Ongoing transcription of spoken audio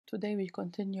Today we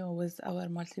continue with our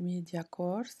multimedia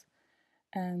course,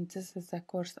 and this is the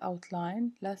course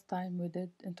outline. Last time we did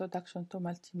introduction to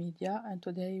multimedia, and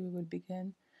today we will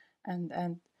begin and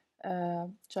end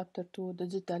chapter 2,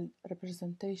 digital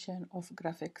representation of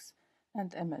graphics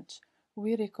and image.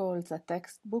 We recall the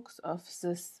textbooks of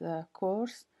this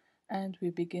course and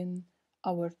we begin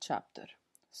our chapter.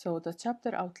 So the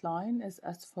chapter outline is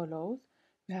as follows.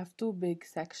 We have two big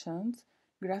sections: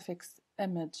 graphics,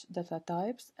 image, data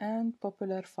types, and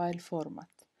popular file format.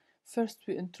 First,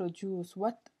 we introduce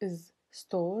what is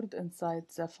stored inside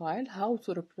the file, how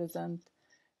to represent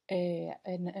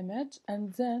an image,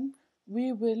 and then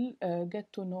we will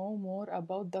get to know more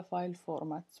about the file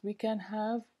formats. We can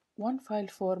have one file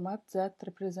format that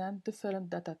represents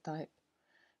different data type.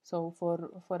 So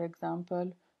for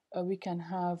example, we can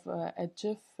have a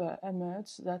GIF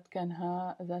image that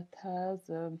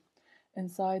has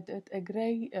inside it a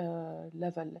gray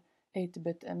level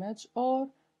 8-bit image or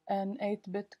an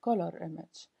 8-bit color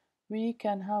image. We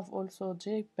can have also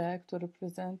JPEG to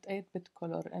represent 8-bit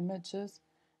color images,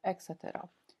 etc.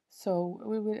 So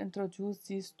we will introduce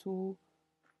these two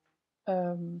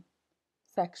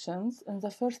sections. In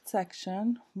the first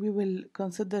section, we will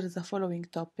consider the following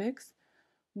topics: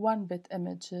 1-bit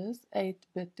images,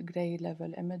 8-bit gray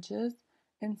level images.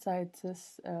 Inside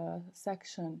this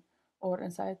section, or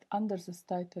under this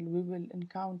title, we will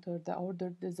encounter the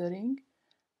ordered dithering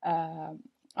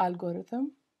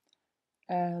algorithm.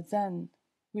 Then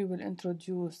we will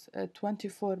introduce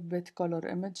 24-bit color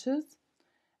images,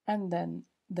 and then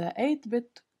the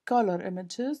 8-bit color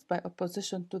images by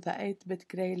opposition to the 8-bit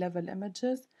gray level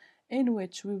images, in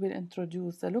which we will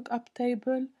introduce the lookup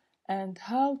table and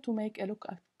how to make a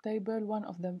lookup table. One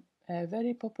of the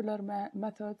very popular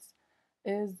methods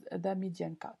is the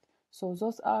median cut. So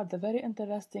those are the very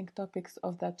interesting topics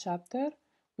of that chapter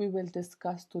we will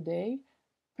discuss today.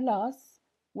 Plus,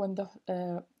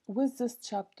 with this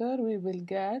chapter, we will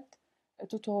get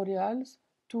tutorials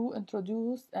to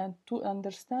introduce and to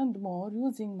understand more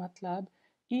using MATLAB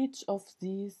each of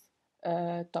these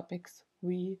topics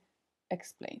we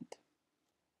explained.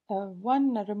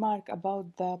 One remark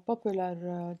about the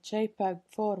popular JPEG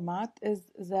format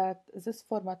is that this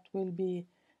format will be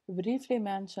briefly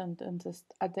mentioned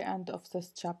at the end of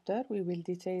this chapter. We will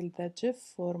detail the GIF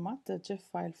format, the GIF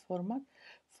file format.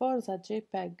 For the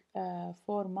JPEG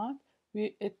format,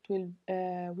 we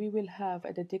will have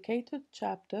a dedicated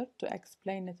chapter to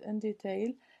explain it in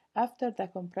detail after the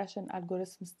compression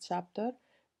algorithms chapter,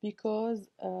 because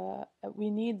we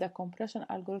need the compression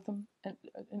algorithm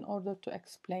in order to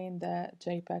explain the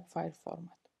JPEG file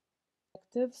format.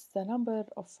 The number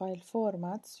of file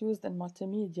formats used in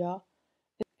multimedia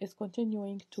is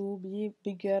continuing to be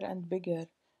bigger and bigger,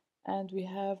 and we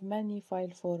have many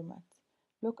file formats.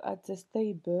 Look at this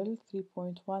table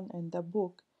 3.1 in the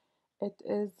book. It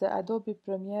is the Adobe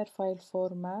Premiere file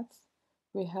formats.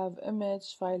 We have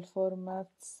image file formats,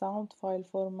 sound file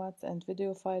formats, and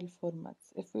video file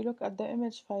formats. If we look at the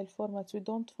image file formats, we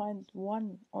don't find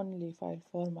one only file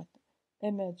format.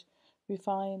 Image, we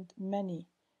find many: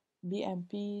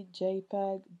 BMP,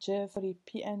 JPEG, GIF,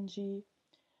 PNG,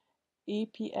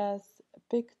 EPS,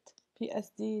 PICT,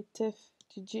 PSD, TIFF,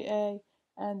 TGA,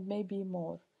 and maybe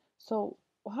more. So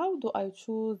how do I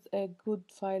choose a good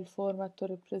file format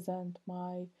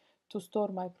to store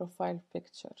my profile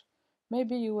picture?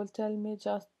 Maybe you will tell me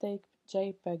just take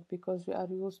JPEG because we are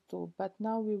used to, but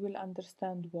now we will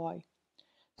understand why.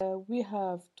 We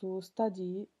have to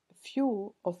study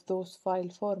few of those file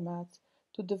formats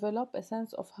to develop a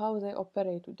sense of how they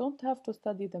operate. We don't have to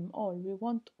study them all. We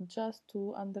want just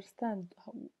to understand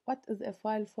what is a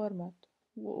file format,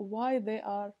 why they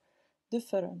are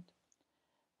different.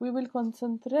 We will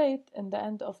concentrate in the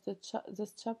end of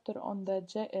this chapter on the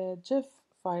GIF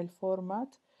file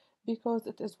format, because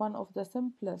it is one of the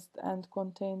simplest and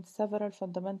contains several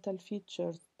fundamental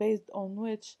features based on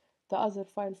which the other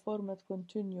file formats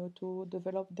continue to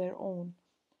develop their own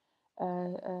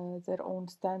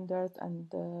standards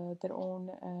and their own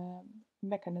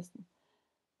mechanism.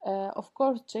 Of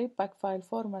course, JPEG file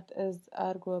format is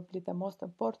arguably the most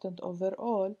important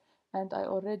overall, and I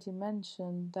already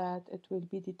mentioned that it will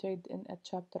be detailed in a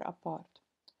chapter apart.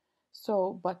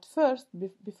 So, but first,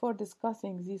 before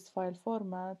discussing these file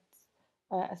formats,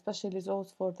 especially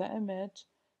those for the image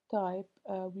type,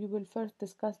 we will first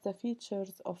discuss the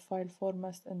features of file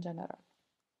formats in general.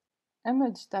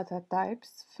 Image data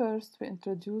types. First, we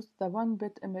introduce the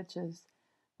 1-bit images,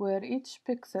 where each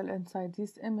pixel inside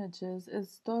these images is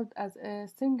stored as a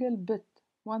single bit,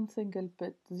 one single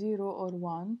bit, 0 or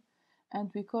 1,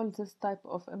 and we call this type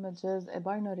of images a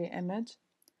binary image.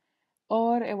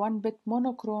 or a 1-bit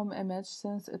monochrome image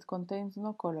since it contains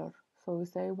no color. So we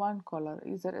say one color,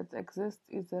 either it exists,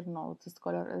 either no. This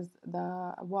color is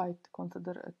the white,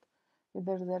 consider it.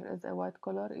 Either there is a white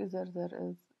color, either there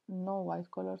is no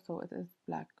white color, so it is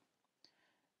black.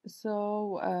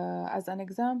 So as an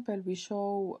example, we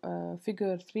show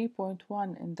figure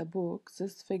 3.1 in the book,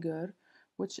 this figure,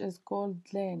 which is called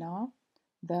Lena.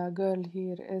 The girl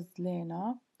here is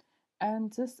Lena.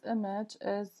 And this image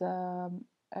is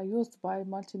used by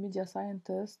multimedia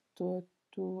scientists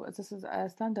this is a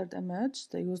standard image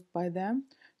they used by them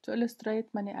to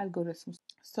illustrate many algorithms.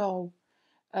 So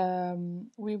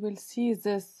we will see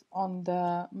this on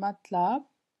the MATLAB.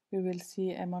 We will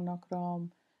see a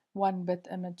monochrome 1-bit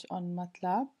image on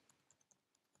MATLAB.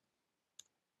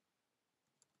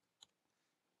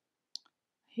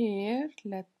 Here,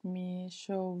 let me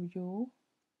show you.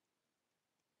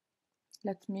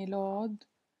 Let me load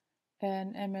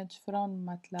an image from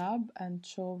MATLAB and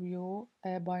show you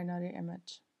a binary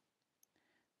image.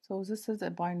 So this is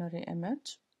a binary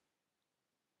image.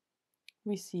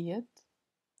 We see it.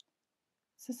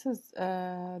 This is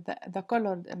the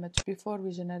colored image before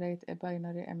we generate a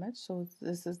binary image. So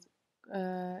this is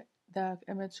the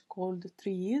image called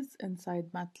trees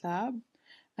inside MATLAB,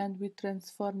 and we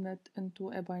transform it into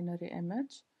a binary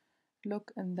image.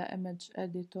 Look in the image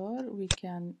editor, we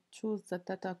can choose the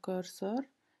data cursor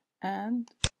and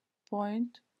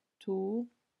point to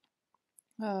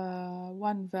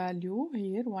one value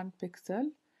here, 1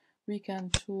 pixel. We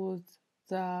can choose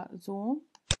the zoom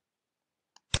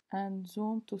and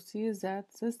zoom to see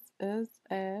that this is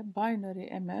a binary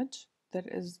image. There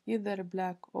is either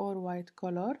black or white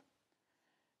color.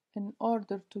 In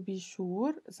order to be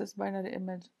sure, this binary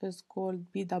image is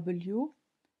called BW.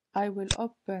 I will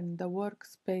open the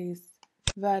workspace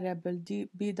variable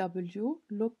BW.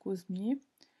 Look with me.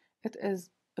 It is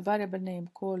a variable name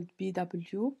called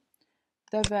BW.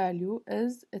 The value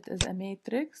is, it is a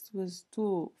matrix with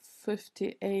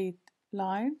 258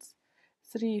 lines,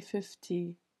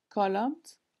 350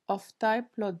 columns of type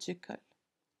logical.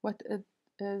 What it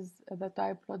is the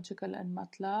type logical in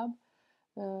MATLAB?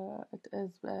 It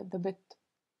is the bit,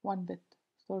 1 bit,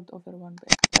 stored over 1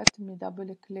 bit. Let me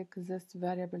double click this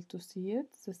variable to see it.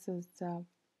 This is the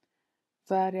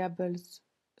variables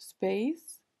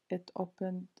space.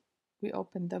 We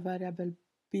opened the variable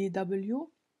BW,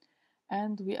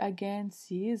 and we again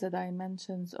see the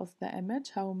dimensions of the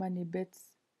image, how many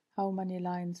bits, how many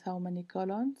lines, how many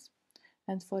columns,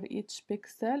 and for each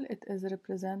pixel it is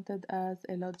represented as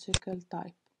a logical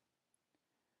type.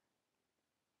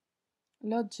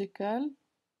 Logical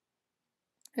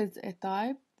is a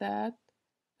type that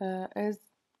is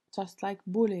just like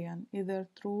Boolean, either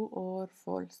true or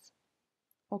false.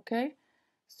 Okay,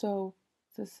 so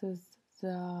this is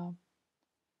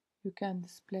you can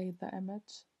display the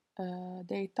image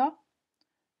data,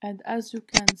 and as you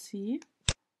can see,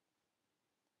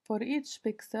 for each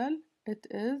pixel it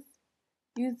is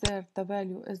either the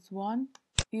value is 1,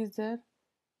 either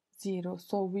 0.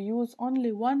 So we use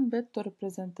only 1 bit to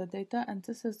represent the data, and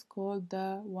this is called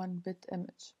the 1-bit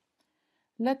image.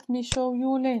 Let me show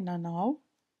you Lena now.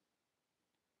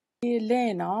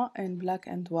 Lena in black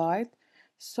and white.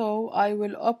 So I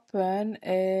will open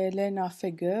a Lena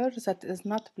figure that is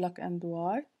not black and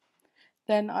white.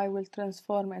 Then I will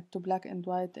transform it to black and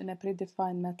white in a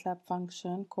predefined MATLAB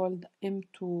function called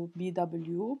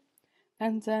M2BW,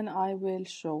 and then I will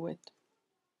show it.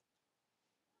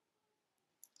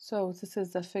 So this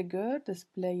is the figure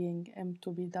displaying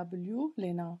M2BW,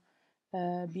 Lena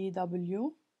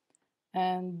BW.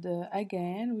 And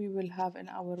again, we will have in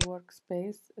our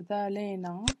workspace the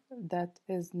Lena that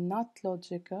is not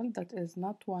logical, that is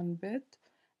not 1 bit,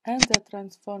 and the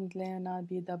transformed Lena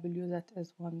BW that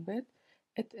is 1 bit.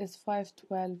 It is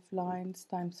 512 lines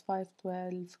times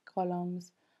 512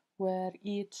 columns, where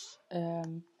each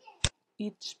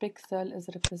pixel is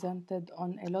represented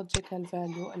on a logical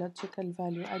value. A logical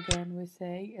value, again, we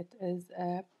say it is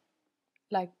a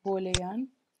like Boolean,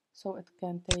 so it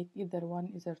can take either 1,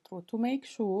 either true. To make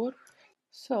sure,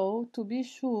 so to be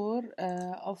sure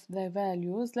of the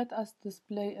values, let us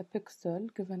display a pixel.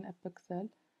 Given a pixel,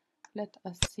 let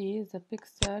us see the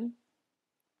pixel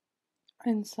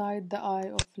inside the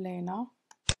eye of Lena.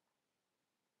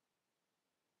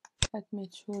 Let me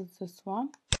choose this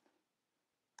one,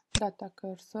 data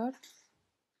cursor.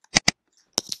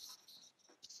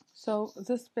 So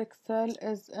this pixel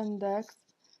is index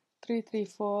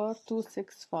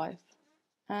 334265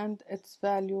 and its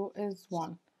value is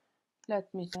 1.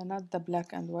 Let me say not the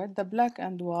black and white. The black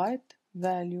and white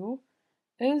value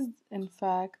is in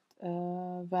fact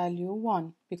value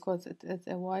 1 because it is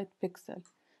a white pixel.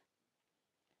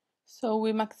 So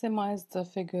we maximize the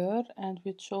figure and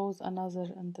we chose another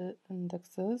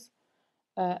indexes.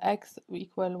 X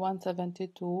equal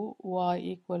 172, Y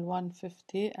equal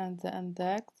 150, and the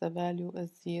index, the value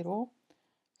is 0.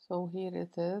 So here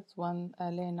it is, one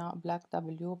Lena black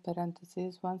W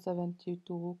parentheses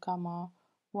 172 comma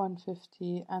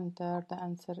 150, enter, the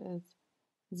answer is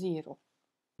 0.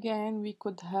 Again, we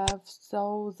could have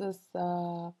saw this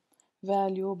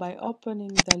value by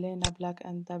opening the Lena Black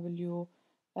and W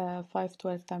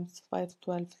 512 times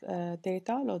 512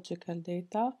 data, logical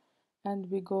data, and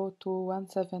we go to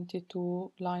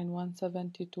 172, line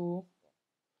 172,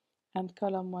 and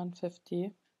column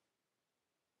 150,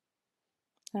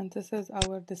 and this is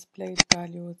our displayed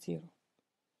value 0.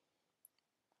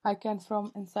 I can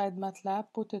from inside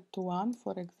MATLAB put it to 1,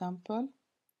 for example.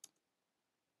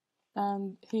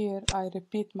 And here I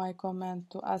repeat my command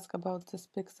to ask about this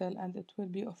pixel, and it will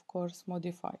be of course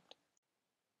modified.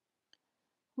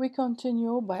 We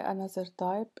continue by another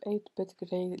type, 8-bit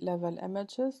gray level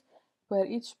images, where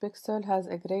each pixel has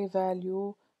a gray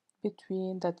value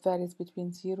that varies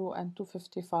between 0 and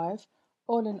 255.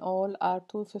 All in all are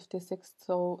 256,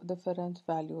 so different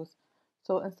values.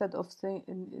 So instead of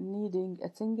needing a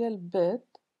single bit,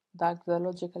 like the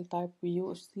logical type we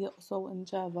use so in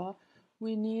Java,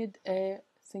 we need a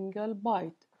single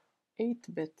byte,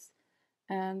 8 bits.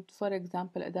 And for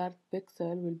example, a dark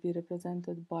pixel will be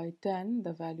represented by 10.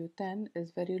 The value 10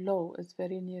 is very low, it's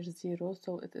very near 0,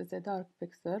 so it is a dark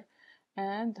pixel.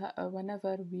 And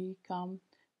whenever we come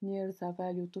near the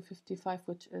value 255,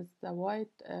 which is the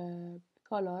white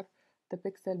color, the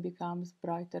pixel becomes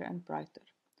brighter and brighter.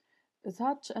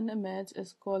 Such an image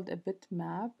is called a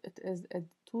bitmap. It is a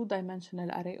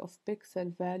two-dimensional array of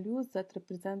pixel values that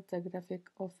represent the graphic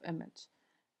of image.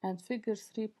 And figure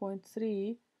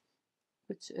 3.3,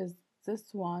 which is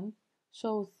this one,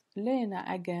 shows Lena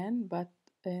again, but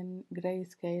in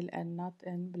grayscale and not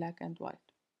in black and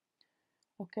white.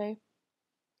 Okay,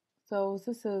 so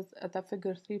this is the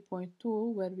figure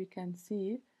 3.2, where we can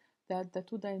see that the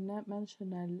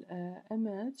two-dimensional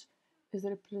image is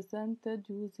represented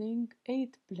using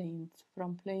 8 planes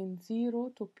from plane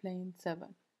 0 to plane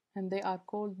 7, and they are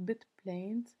called bit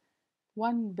planes,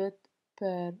 1 bit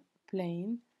per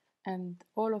plane, and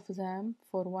all of them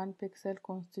for 1 pixel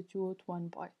constitute 1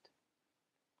 byte.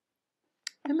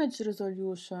 Image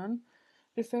resolution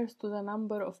refers to the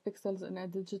number of pixels in a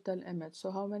digital image.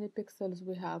 So how many pixels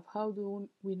we have? How do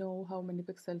we know how many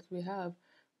pixels we have?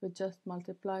 We just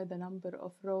multiply the number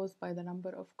of rows by the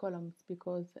number of columns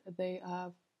because they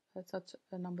have such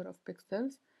a number of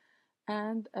pixels.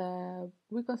 And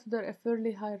we consider a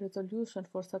fairly high resolution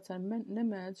for such an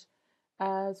image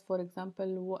as, for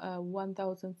example,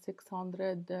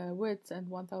 1600 width and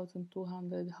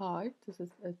 1200 height. This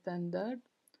is a standard.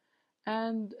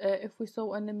 And if we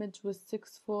saw an image with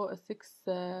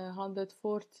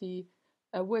 640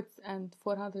 width and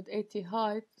 480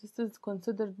 height, this is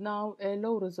considered now a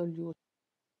low resolution.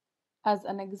 As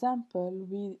an example,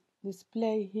 we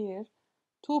display here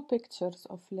two pictures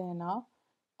of Lena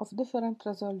of different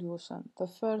resolution. The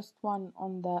first one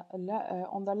on the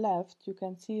left, you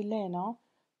can see Lena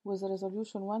with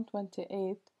resolution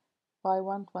 128 by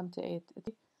 128.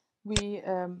 We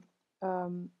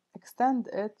extend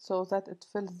it so that it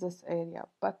fills this area,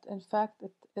 but in fact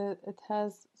it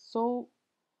has so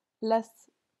less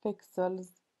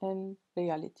pixels in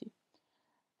reality.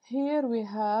 Here we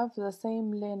have the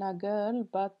same Lena girl,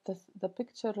 but the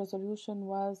picture resolution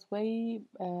was way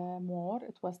more.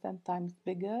 It was 10 times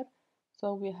bigger.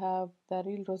 So we have the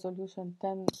real resolution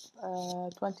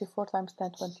 24 times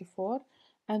 1024.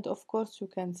 And of course you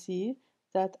can see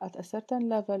that at a certain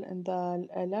level in the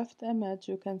left image,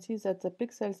 you can see that the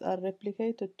pixels are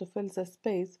replicated to fill the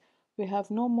space. We have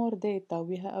no more data.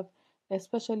 We have,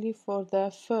 especially for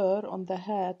the fur on the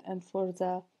hat and for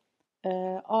the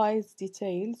eyes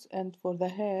details and for the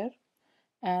hair,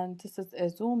 and this is a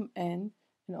zoom in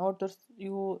order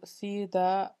you see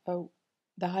the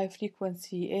high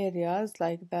frequency areas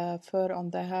like the fur on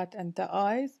the hat and the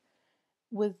eyes.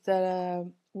 With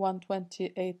the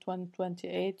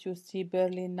 128 you see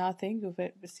barely nothing, you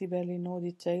see barely no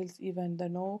details, even the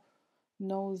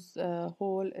nose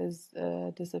hole is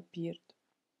disappeared.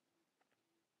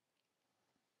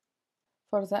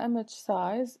 For the image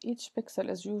size, each pixel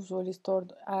is usually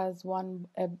stored as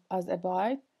a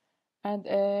byte, and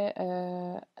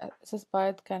this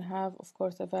byte can have, of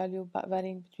course, a value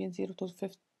varying between 0 to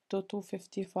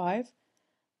 255.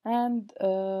 And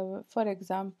for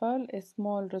example, a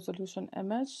small resolution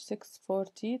image,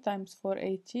 640 times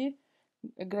 480,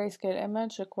 a grayscale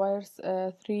image requires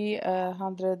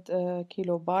 300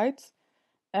 kilobytes.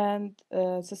 and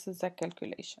this is the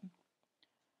calculation.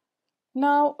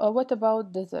 Now, what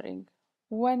about dithering?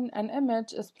 When an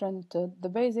image is printed, the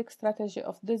basic strategy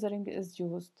of dithering is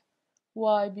used.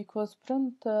 Why? Because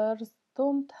printers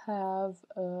don't have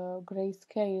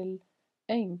grayscale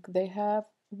ink. They have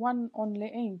one only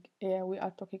ink. We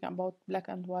are talking about black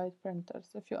and white printers.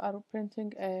 If you are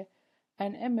printing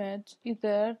an image,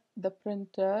 either the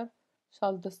printer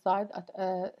shall decide at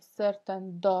a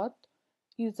certain dot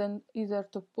either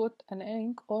to put an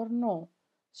ink or no.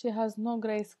 She has no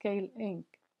grayscale ink.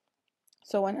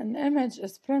 So when an image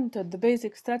is printed, the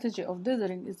basic strategy of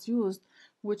dithering is used,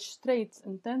 which trades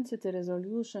intensity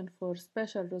resolution for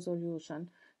spatial resolution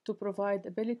to provide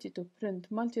ability to print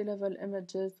multi-level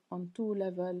images on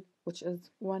two-level, which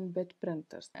is one-bit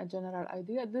printers. A general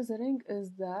idea, dithering is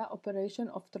the operation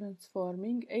of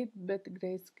transforming 8-bit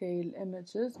grayscale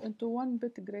images into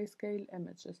 1-bit grayscale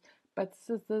images. But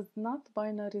this is not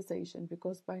binarization,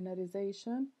 because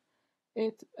binarization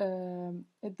it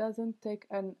doesn't take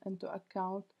into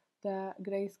account the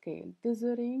grayscale.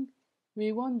 Dithering,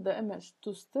 we want the image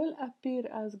to still appear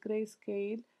as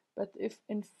grayscale, but if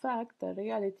in fact the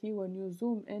reality when you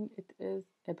zoom in it is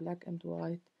a black and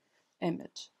white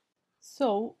image.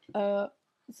 So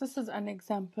this is an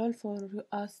example for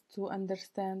us to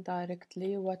understand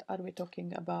directly what are we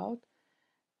talking about.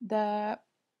 The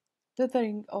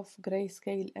dithering of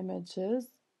grayscale images.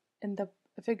 In the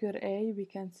figure A, we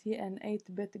can see an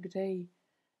 8-bit gray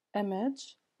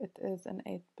image. It is an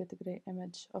 8-bit gray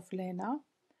image of Lena.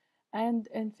 And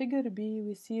in figure B,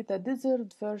 we see the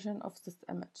dithered version of this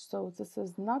image. So this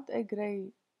is not a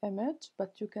gray image,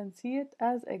 but you can see it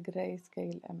as a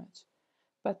grayscale image.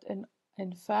 But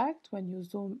in fact, when you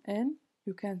zoom in,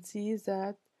 you can see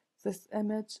that this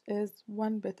image is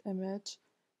 1-bit image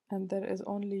and there is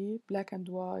only black and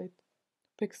white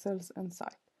pixels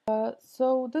inside.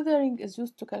 So dithering is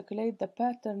used to calculate the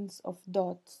patterns of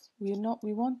dots. We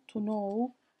want to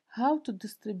know how to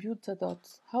distribute the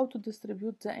dots, how to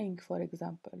distribute the ink, for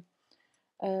example,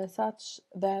 such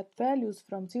that values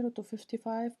from 0 to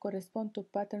 55 correspond to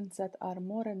patterns that are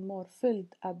more and more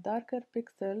filled at darker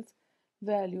pixels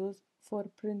values for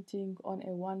printing on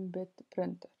a 1-bit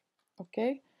printer.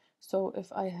 Okay, so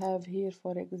if I have here,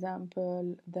 for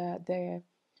example, the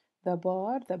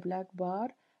bar, the black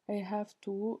bar, I have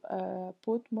to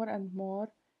put more and more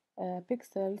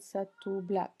pixels set to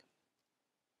black.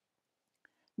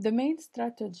 The main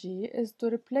strategy is to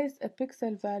replace a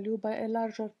pixel value by a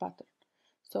larger pattern.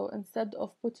 So instead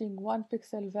of putting one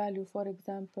pixel value, for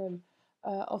example,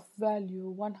 of value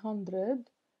 100,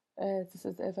 this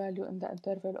is a value in the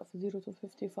interval of 0 to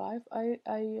 55,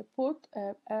 I put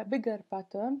a bigger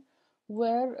pattern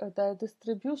where the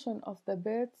distribution of the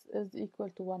bits is equal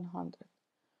to 100.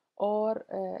 Or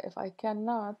if I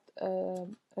cannot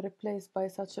replace by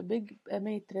such a big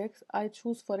matrix, I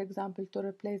choose, for example, to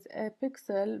replace a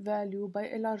pixel value by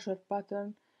a larger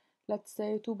pattern, let's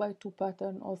say 2 by 2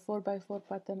 pattern or 4 by 4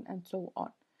 pattern, and so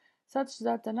on, such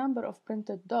that the number of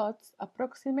printed dots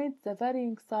approximates the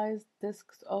varying size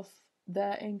disks of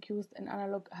the ink used in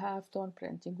analog half-tone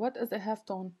printing. What is a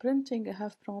half-tone printing? A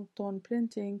half-tone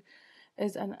printing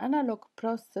is an analog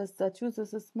process that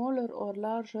uses smaller or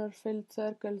larger filled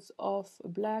circles of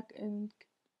black ink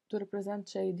to represent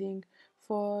shading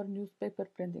for newspaper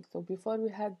printing. So before we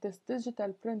had this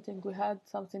digital printing, we had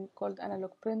something called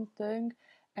analog printing,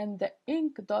 and the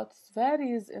ink dots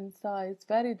varied in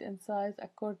size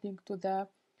according to the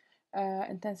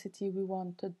intensity we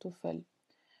wanted to fill.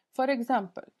 For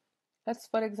example, let's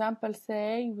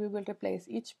say we will replace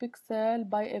each pixel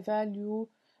by a value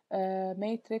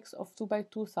matrix of 2 by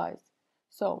 2 size.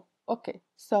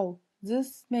 So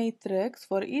this matrix,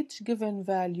 for each given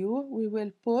value, we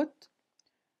will put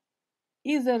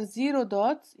either 0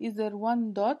 dots, either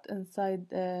 1 dot inside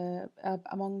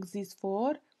among these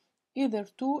 4, either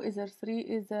 2, either 3,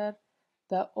 either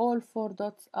all 4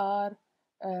 dots are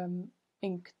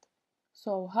inked.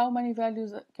 So how many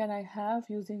values can I have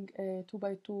using a 2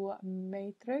 by 2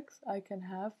 matrix? I can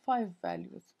have 5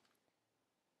 values.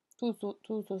 2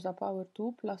 to the power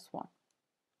 2 plus 1.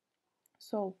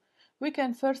 So we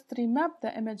can first remap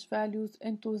the image values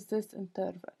into this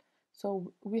interval.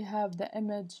 So we have the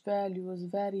image values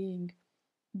varying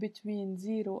between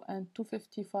 0 and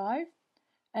 255,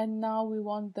 and now we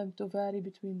want them to vary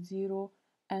between 0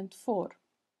 and 4.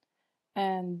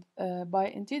 And by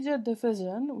integer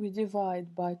division, we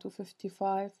divide by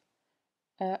 255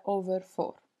 over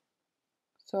 4.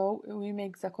 So we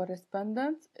make the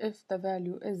correspondence. If the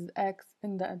value is x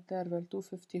in the interval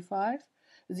 255,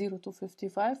 0 to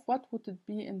 55, what would it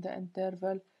be in the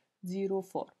interval 0,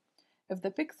 4? If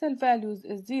the pixel values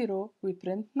is 0, we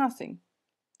print nothing.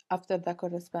 after the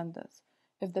correspondence.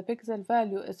 If the pixel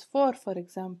value is 4, for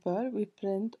example, we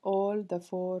print all the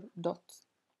 4 dots.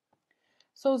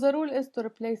 So the rule is to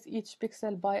replace each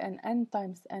pixel by an n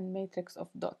times n matrix of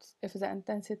dots. If the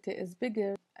intensity is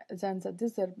bigger than the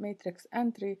desired matrix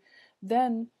entry,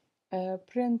 then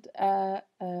print a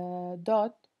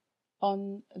dot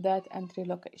on that entry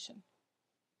location.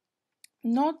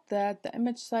 Note that the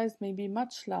image size may be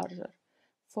much larger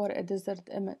for a desired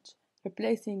image,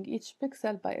 replacing each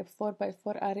pixel by a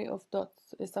 4x4 array of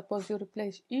dots. Suppose you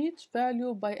replace each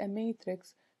value by a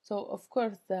matrix, so of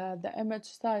course the image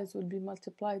size will be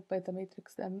multiplied by the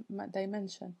matrix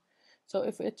dimension. So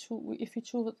if you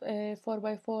choose a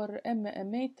 4x4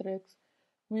 matrix,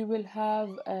 we will have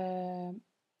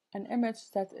an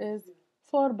image that is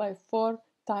 4x4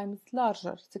 times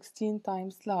larger, 16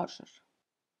 times larger.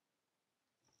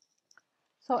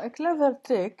 So a clever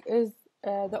trick is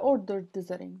the ordered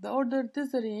dithering. The ordered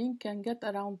dithering can get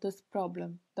around this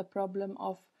problem, the problem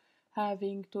of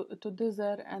having to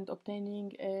dither and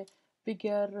obtaining a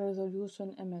bigger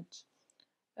resolution image.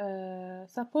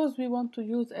 Suppose we want to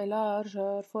use a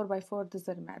larger 4x4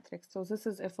 dither matrix. So this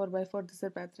is a 4x4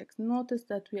 dither matrix. Notice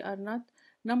that we are not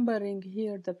numbering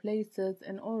here the places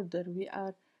in order. We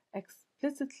are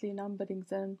explicitly numbering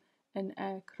them in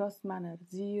a cross manner.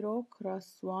 0,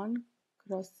 cross 1,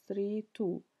 cross 3,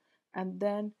 2. And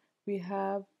then we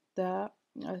have the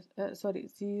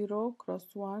 0, cross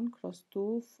 1, cross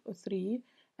 2, 3,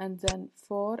 and then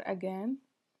 4 again,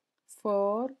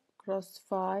 4, cross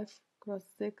 5, cross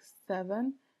 6,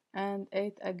 7, and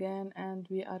 8 again, and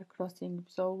we are crossing.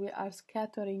 So we are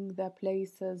scattering the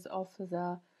places of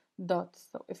the dots.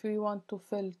 So if we want to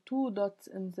fill 2 dots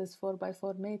in this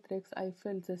 4x4 matrix, I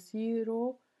fill the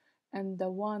 0 and the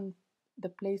 1, the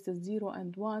places 0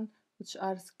 and 1, which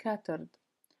are scattered.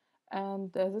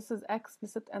 And this is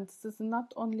explicit, and this is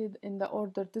not only in the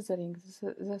order dithering.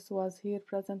 This was here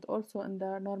present also in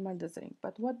the normal dithering.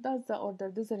 But what does the order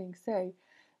dithering say?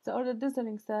 The order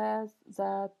dithering says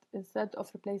that instead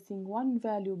of replacing one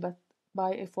value but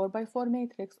by a 4x4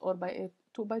 matrix or by a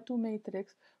 2x2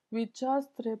 matrix, we just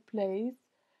replace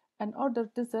an order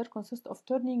dither consists of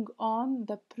turning on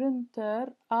the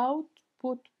printer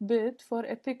output bit for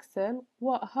a pixel.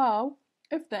 How?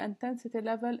 If the intensity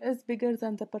level is bigger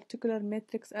than the particular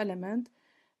matrix element,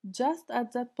 just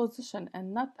at that position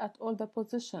and not at all the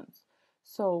positions.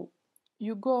 So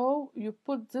you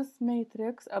put this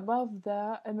matrix above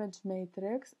the image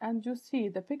matrix, and you see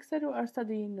the pixel you are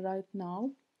studying right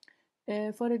now.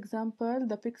 For example,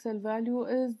 the pixel value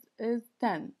is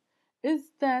 10. Is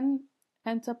 10,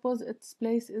 and suppose its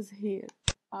place is here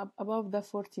above the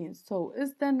 14. So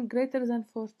is 10 greater than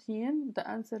 14? The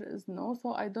answer is no.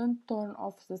 So I don't turn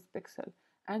off this pixel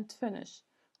and finish.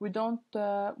 We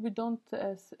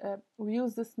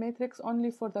use this matrix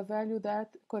only for the value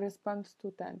that corresponds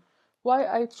to 10. Why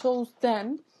I chose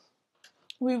 10?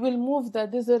 We will move the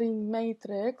dithering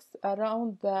matrix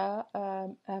around the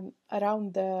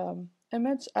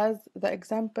image as the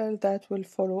example that will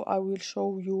follow. I will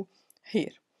show you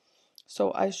here.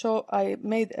 So I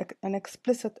made an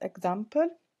explicit example,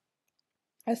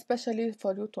 especially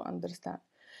for you to understand.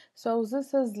 So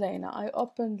this is Lena. I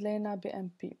opened Lena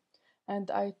BMP and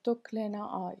I took Lena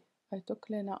I.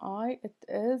 It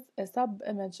is a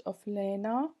sub-image of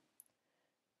Lena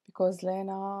because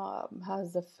Lena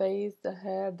has the face, the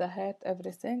hair, the hat,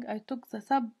 everything. I took the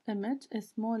sub-image, a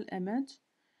small image,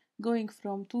 going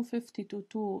from 250 to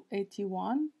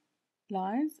 281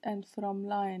 lines, and from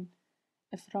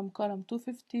column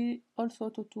 250 also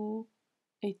to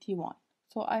 281.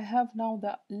 So I have now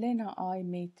the Lena I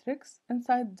matrix.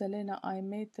 Inside the Lena I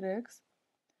matrix,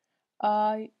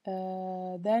 I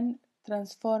then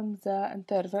transform the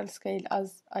interval scale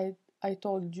as I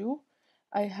told you.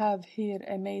 I have here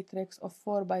a matrix of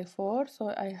 4x4,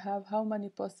 so I have how many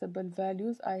possible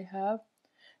values? I have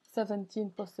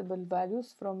 17 possible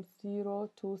values from 0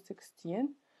 to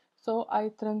 16. So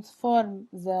I transform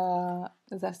the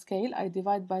scale.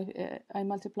 I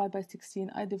multiply by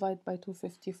 16. I divide by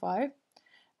 255,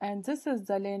 and this is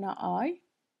the Lena I.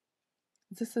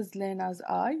 This is Lena's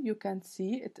eye. You can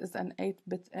see it is an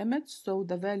 8-bit image, so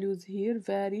the values here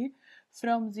vary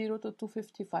from 0 to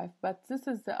 255. But this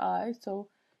is the eye, so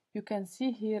you can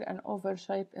see here an oval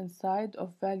shape inside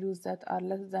of values that are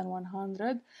less than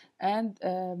 100, and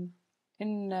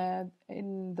in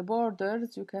the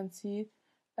borders you can see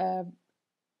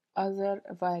other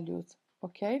values.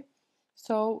 Okay,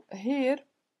 so here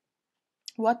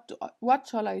what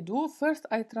shall I do? First,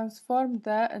 I transform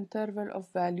the interval of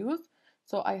values.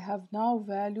 So I have now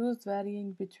values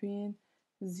varying between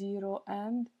 0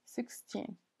 and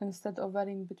 16 instead of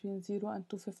varying between 0 and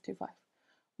 255.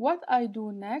 what I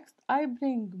do next, I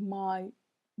bring my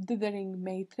dithering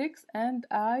matrix and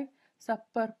I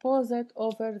superpose it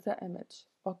over the image,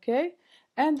 okay?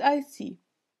 And I see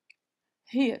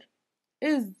here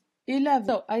is 11.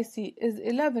 So I see, is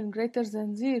 11 greater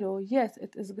than 0? Yes,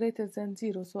 it is greater than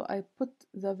 0. So I put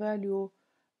the value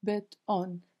bit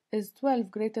on. Is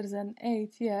 12 greater than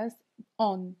 8? Yes,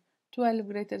 on. 12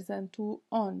 greater than 2?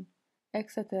 On,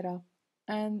 etc.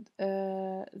 And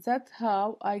that's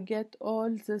how I get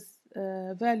all these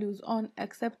values on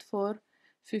except for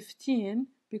 15,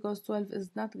 because 12 is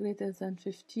not greater than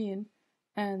 15,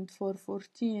 and for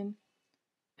 14,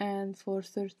 and for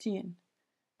 13.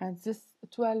 And this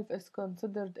 12 is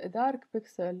considered a dark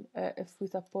pixel if we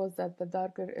suppose that the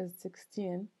darker is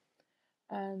 16,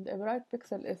 and a bright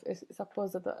pixel if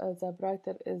suppose that the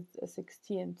brighter is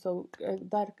 16. So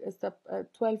dark is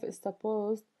 12 is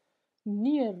supposed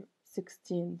near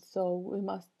 16, so we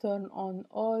must turn on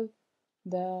all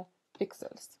the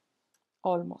pixels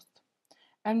almost.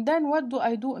 And then what do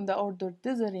I do in the order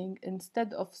dithering?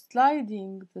 Instead of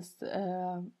sliding this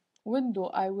window,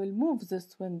 I will move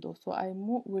this window. So I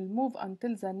will move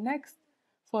until the next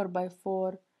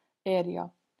 4x4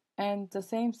 area. And the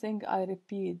same thing I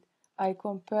repeat. I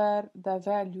compare the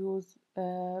values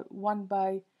one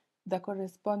by the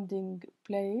corresponding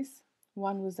place,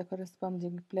 one with the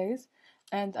corresponding place.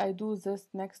 And I do this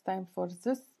next time for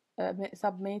this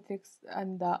submatrix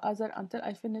and the other until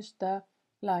I finish the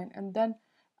line. And then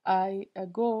I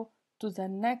go to the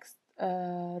next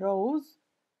rows,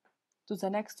 to the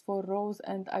next 4 rows,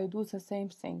 and I do the same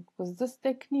thing. With this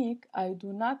technique, I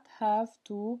do not have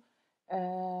to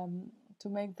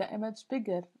make the image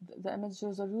bigger. The image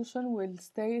resolution will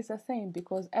stay the same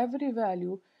because every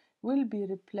value will be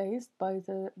replaced by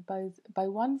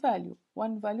one value.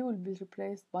 One value will be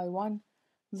replaced by one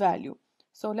value.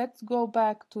 So let's go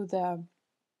back to the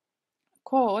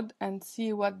code and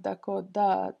see what the code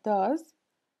does.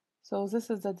 So this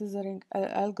is the dithering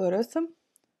algorithm.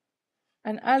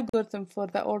 An algorithm for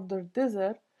the order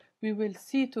dither, we will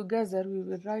see together, we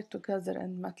will write together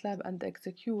in MATLAB and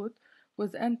execute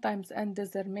with n times n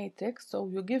dither matrix. So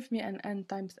you give me an n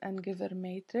times n giver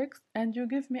matrix and you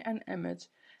give me an image.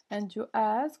 And you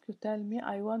tell me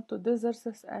I want to dither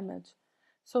this image.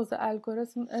 So the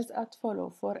algorithm is as follow.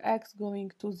 For x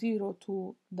going to 0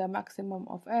 to the maximum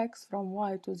of x, from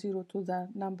y to 0 to the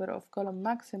number of column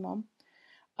maximum,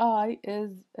 I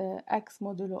is x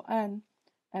modulo n,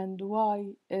 and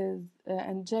y is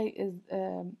and j is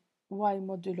y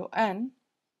modulo n,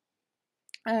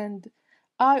 and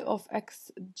I of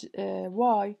x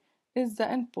y is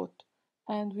the input,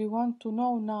 and we want to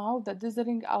know now the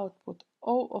dithering output.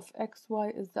 O of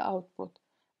xy is the output,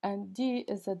 and D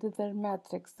is the dither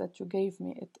matrix that you gave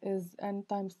me. It is n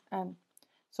times n.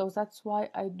 So that's why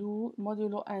I do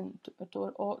modulo n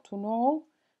to know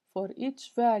for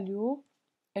each value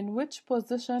in which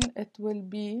position it will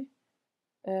be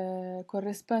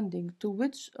corresponding to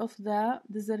which of the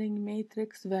dithering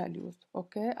matrix values.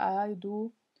 Okay, I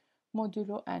do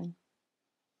modulo n.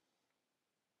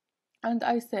 And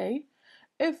I say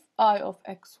if I of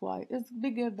xy is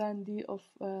bigger than d of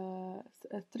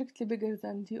strictly bigger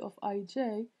than d of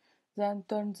ij, then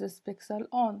turn this pixel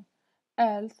on,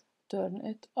 else turn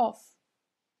it off.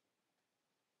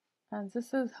 And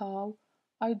this is how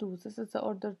I do. This is the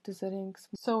order dithering.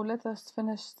 So let us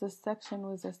finish this section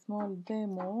with a small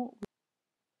demo.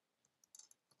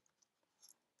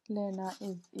 Lena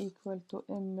is equal to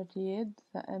mread,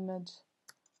 the image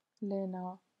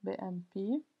Lena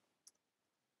BMP.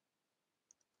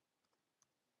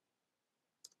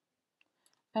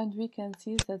 And we can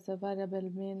see that the variable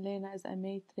main Lena is a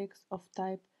matrix of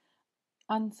type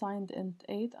unsigned int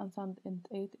 8. Unsigned int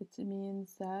 8, it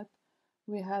means that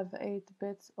we have 8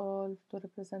 bits all to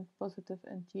represent positive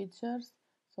integers,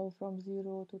 so from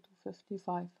 0 to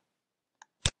 255.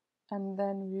 And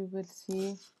then we will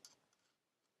see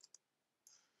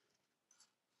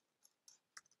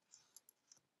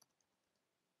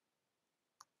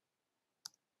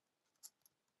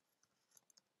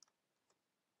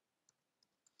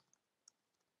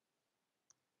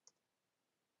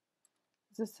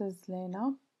this is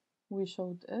Lena. We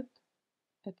showed it.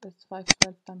 It is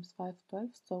 512 times 512,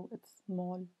 so it's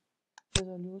small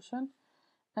resolution.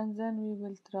 And then we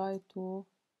will try to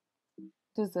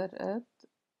dither it.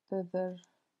 Dither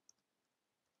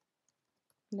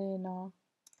Lena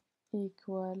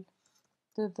equal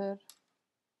dither.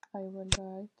 I will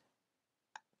write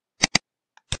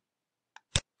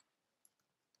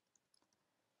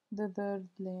dithered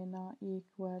Lena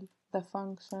equal the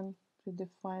function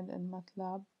predefined in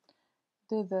MATLAB,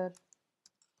 dither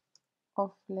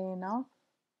of Lena,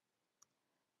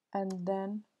 and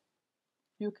then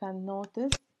you can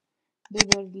notice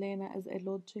Desert Lena is a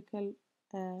logical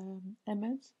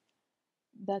image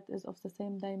that is of the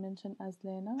same dimension as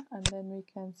Lena, and then we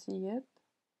can see it.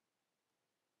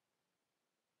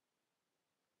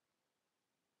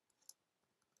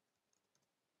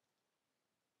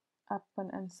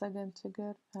 Upon and second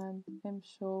figure and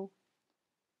show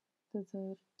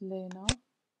Desert Lena,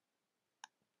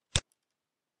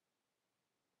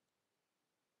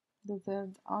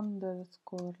 Desert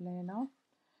underscore Lena,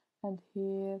 and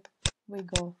here we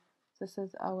go. This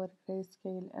is our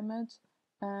grayscale image,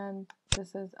 and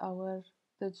this is our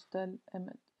digital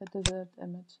image, a desert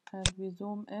image, and we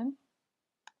zoom in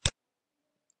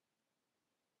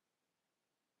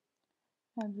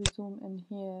and we zoom in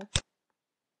here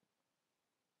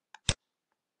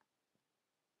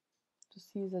to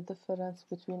see the difference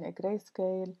between a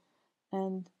grayscale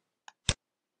and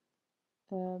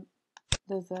a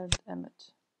desert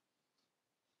image.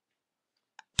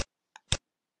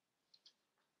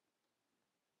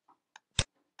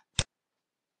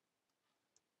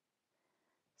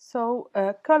 So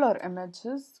color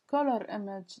images, color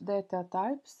image data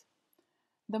types.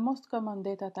 The most common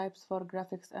data types for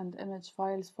graphics and image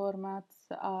files formats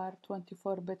are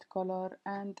 24-bit color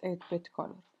and 8-bit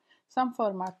color. Some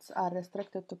formats are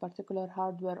restricted to particular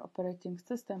hardware operating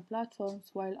system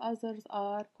platforms, while others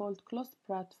are called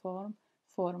cross-platform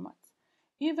formats.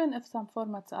 Even if some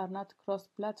formats are not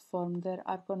cross-platform, there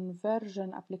are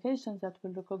conversion applications that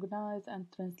will recognize and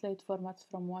translate formats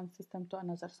from one system to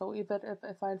another. So even if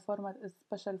a file format is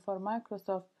special for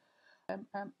Microsoft,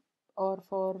 or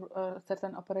for a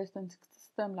certain operating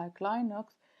system like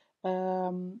Linux,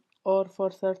 or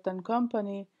for certain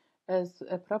company as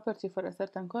a property for a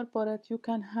certain corporate, you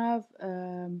can have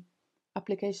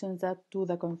applications that do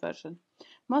the conversion.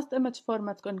 Most image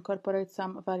formats incorporate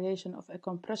some variation of a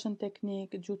compression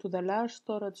technique due to the large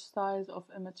storage size of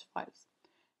image files.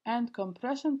 And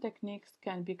compression techniques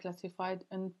can be classified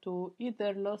into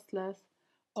either lossless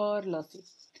or lossy.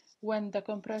 When the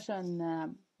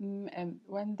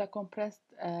when the compressed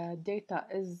data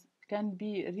can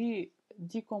be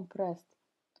decompressed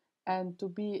and to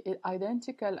be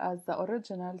identical as the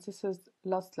original, this is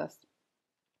lossless,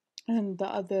 and the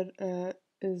other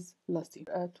is lossy.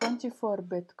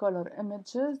 24-bit color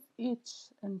images,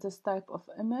 each in this type of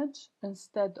image,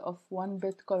 instead of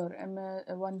 1-bit color image,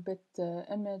 1-bit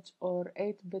image or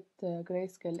 8-bit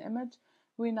grayscale image,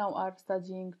 we now are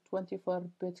studying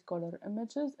 24-bit color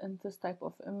images. In this type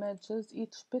of images,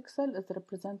 each pixel is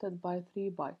represented by 3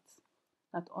 bytes.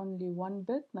 Not only 1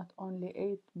 bit, not only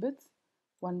 8 bits,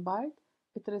 1 byte.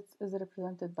 It is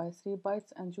represented by 3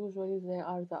 bytes, and usually they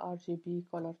are the RGB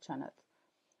color channels.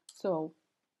 So,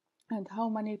 and how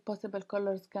many possible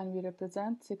colors can we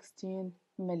represent? 16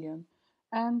 million.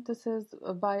 And this is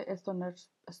by a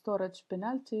storage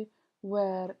penalty,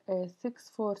 where a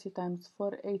 640 times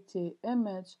 480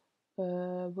 image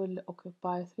will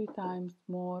occupy 3 times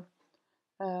more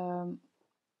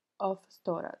of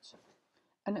storage.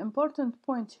 An important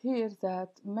point here is that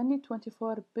many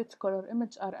 24-bit color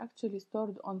images are actually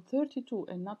stored on 32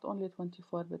 and not only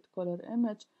 24-bit color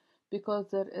image, because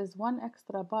there is 1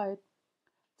 extra byte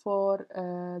for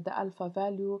the alpha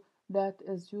value that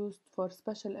is used for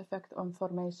special effect on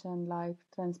formation like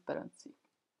transparency.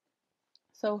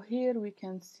 So here we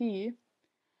can see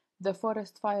the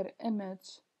forest fire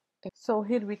image. So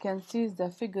here we can see the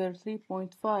figure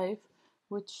 3.5,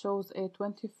 which shows a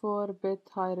 24-bit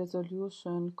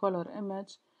high-resolution color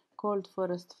image called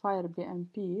Forest Fire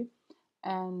BMP,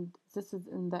 and this is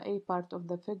in the A part of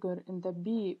the figure. In the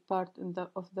B part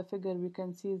of the figure, we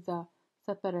can see the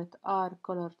separate R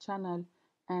color channel,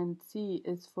 and C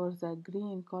is for the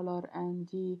green color, and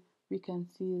D we can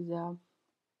see the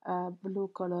blue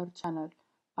color channel.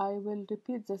 I will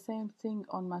repeat the same thing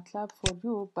on MATLAB for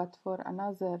you, but for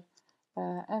another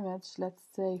image. Let's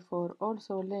say for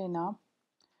also Lena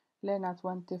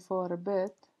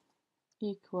 24-bit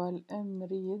equal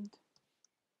mread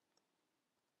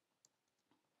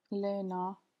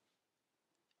Lena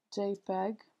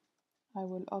JPEG. I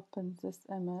will open this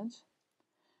image,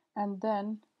 and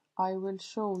then I will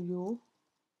show you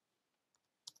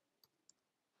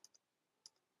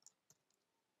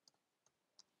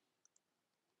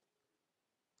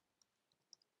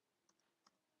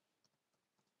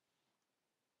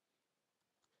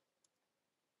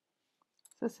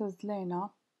this is Lena,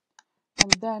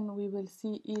 and then we will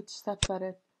see each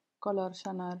separate color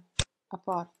channel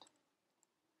apart.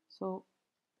 So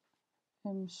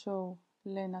show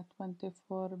Lena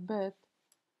 24-bit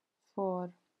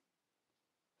for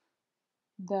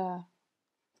the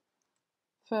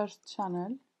first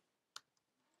channel,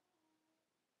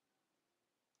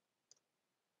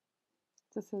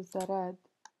 This is the red,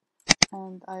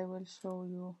 and I will show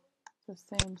you the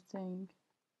same thing.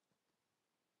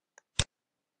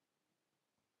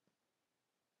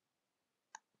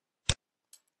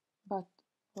 But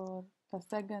for the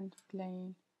second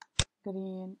plane,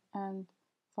 green, and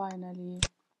finally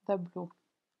the blue.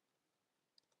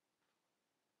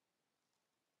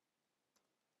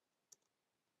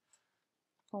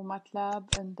 So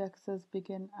MATLAB indexes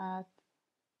begin at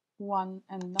 1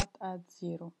 and not at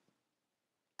 0.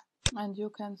 And you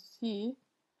can see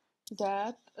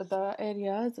that the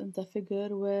areas in the figure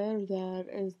where there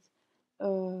is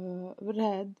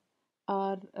red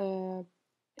are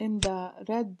in the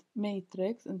red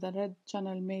matrix, in the red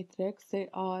channel matrix, they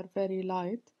are very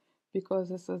light because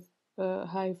this is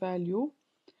high value,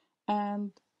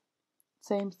 and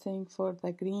same thing for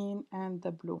the green and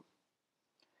the blue.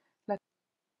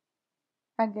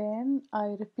 Again,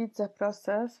 I repeat the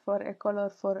process for a color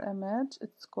for image.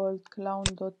 It's called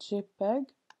clown.jpg,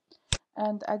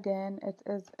 and again it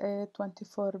is a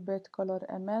 24-bit color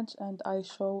image, and I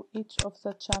show each of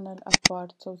the channel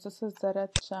apart. So this is the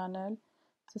red channel,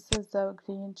 this is the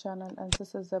green channel, and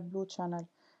this is the blue channel.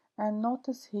 And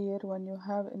notice here when you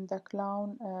have in the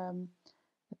clown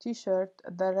t-shirt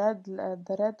the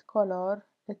red color,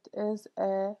 it is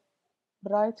a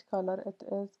bright color, it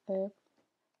is a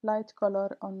light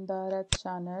color on the red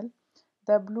channel.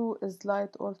 The blue is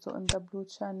light also in the blue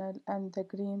channel, and the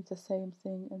green the same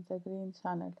thing in the green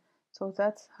channel. So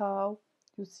that's how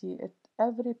you see it.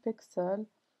 Every pixel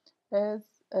is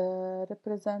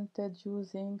represented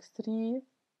using three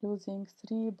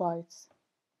bytes.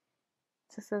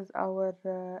 This is our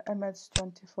image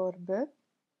 24-bit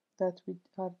that we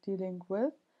are dealing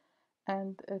with,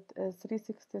 and it is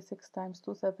 366 times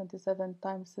 277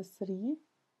 times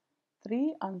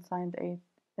 3 unsigned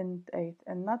int 8,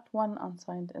 and not one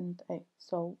unsigned int 8.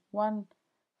 So one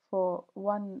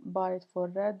byte for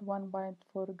red, 1 byte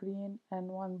for green, and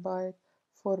 1 byte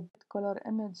for color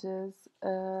images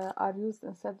are used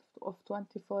instead of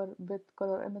 24-bit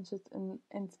color images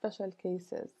in special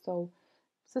cases. So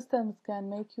systems can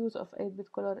make use of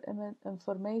 8-bit color image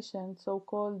information,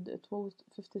 so-called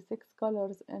 256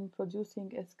 colors, in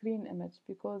producing a screen image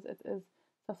because it is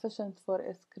sufficient for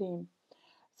a screen.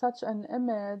 Such an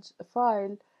image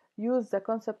file uses the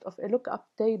concept of a lookup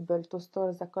table to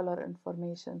store the color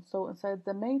information. So inside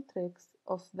the matrix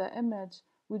of the image,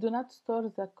 we do not store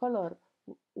the color.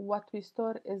 What we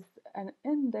store is an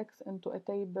index into a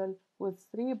table with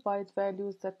 3-byte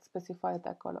values that specify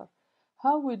the color.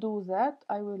 How we do that,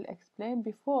 I will explain.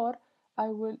 Before, I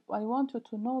want you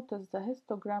to notice the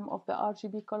histogram of the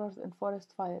RGB colors in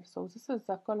forest fire. So this is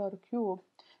the color cube,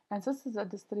 and this is a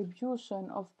distribution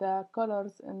of the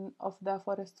colors of the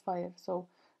forest fire. So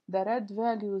the red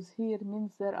values here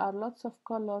means there are lots of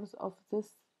colors of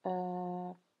this,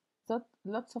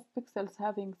 lots of pixels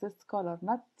having this color,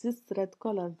 not this red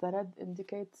color. The red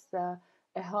indicates a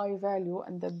high value,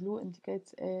 and the blue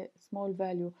indicates a small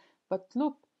value. But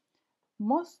look,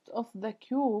 most of the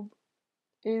cube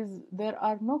is there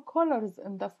are no colors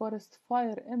in the forest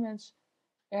fire image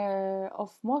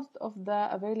of most of the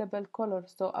available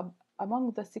colors. So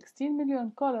among the 16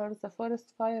 million colors, the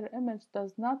forest fire image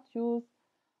does not use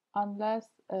unless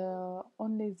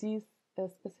only these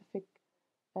specific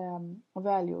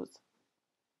values.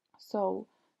 So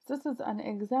this is an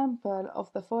example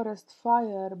of the forest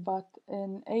fire, but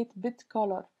in 8-bit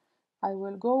color. I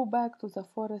will go back to the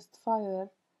forest fire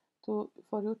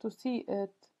for you to see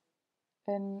it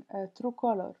in true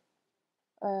color.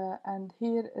 And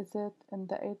here is it in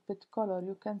the 8-bit color.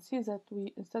 You can see that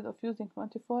we, instead of using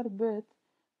 24-bit,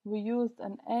 we used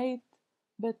an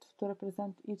 8-bit to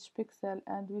represent each pixel,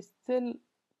 and we still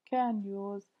can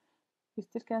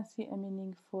see a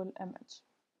meaningful image.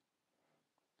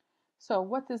 So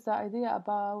what is the idea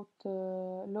about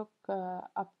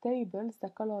lookup tables, the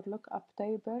color lookup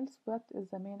tables? What is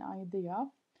the main idea?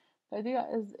 The idea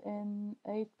is in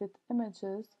 8-bit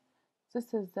images,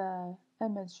 this is the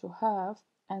image you have,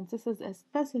 and this is a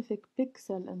specific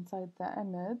pixel inside the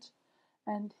image.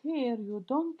 And here you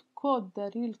don't code the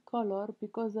real color,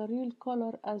 because the real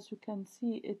color, as you can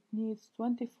see, it needs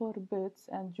 24 bits,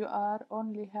 and you are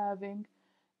only having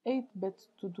 8 bits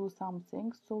to do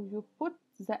something. So you put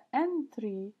the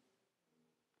entry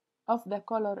of the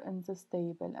color in this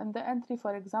table, and the entry,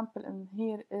 for example, in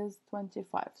here is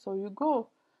 25. So you go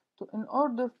to, in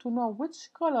order to know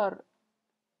which color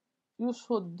you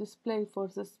should display for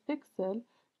this pixel,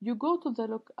 you go to the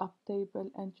lookup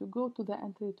table and you go to the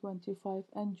entry 25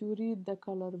 and you read the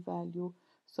color value.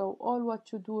 So all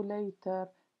what you do later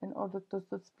in order to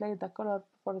display the color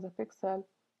for the pixel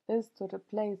is to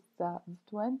replace the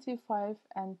 25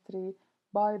 entry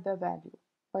by the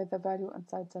value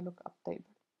inside the lookup table.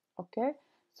 Okay,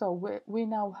 so we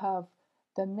now have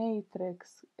the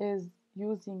matrix is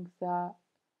using the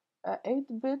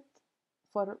 8-bit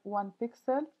for 1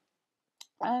 pixel,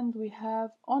 and we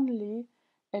have only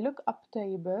a lookup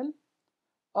table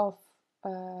of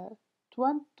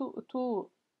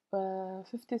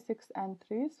 56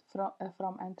 entries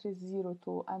from entry 0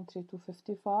 to entry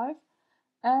 255,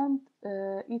 and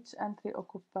each entry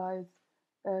occupies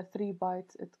 3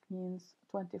 bytes. It means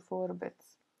 24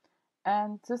 bits,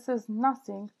 and this is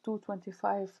nothing.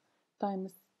 225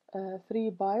 times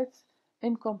 3 bytes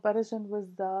in comparison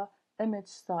with the image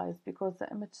size, because the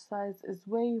image size is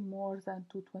way more than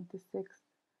 226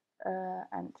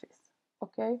 entries.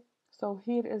 Okay, so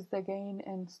here is the gain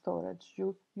in storage.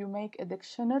 You make a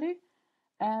dictionary,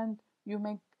 and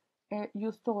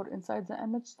you store inside the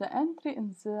image the entry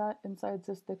inside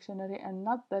this dictionary, and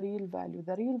not the real value.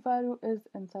 The real value is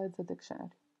inside the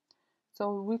dictionary.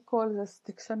 So we call this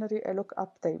dictionary a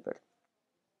lookup table.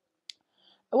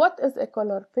 What is a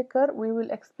color picker? We will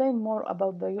explain more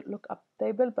about the lookup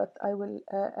table, but I will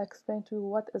explain to you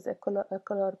what is a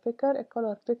color picker. A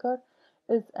color picker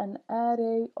is an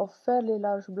array of fairly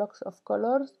large blocks of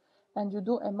colors, and you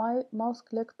do a mouse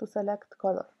click to select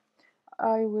color.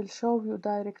 I will show you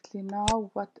directly now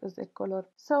what is a color.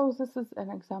 So this is an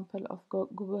example of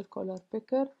Google Color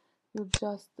Picker. You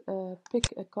just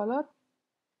pick a color,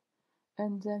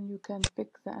 and then you can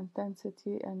pick the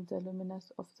intensity and the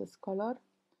luminance of this color,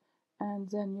 and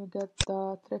then you get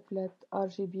the triplet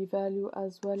RGB value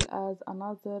as well as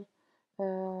another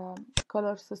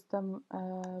color system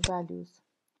values.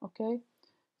 Okay,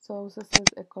 so this is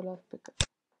a color picker.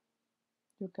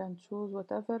 You can choose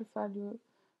whatever value,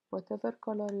 whatever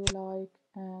color you like,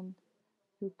 and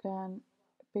you can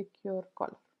pick your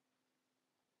color.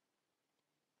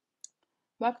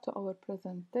 Back to our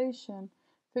presentation,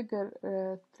 figure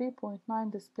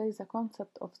 3.9 displays the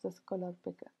concept of this color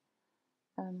picker.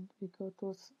 And we go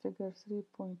to figure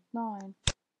 3.9,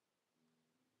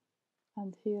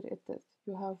 and here it is.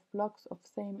 You have blocks of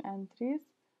same entries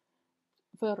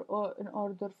in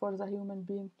order for the human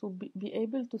being to be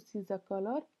able to see the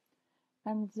color,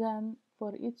 and then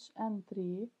for each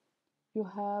entry you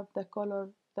have the color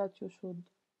that you should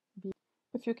be.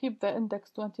 If you keep the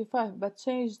index 25 but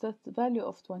change the value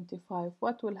of 25,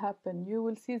 what will happen? You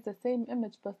will see the same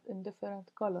image but in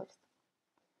different colors.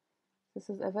 This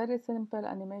is a very simple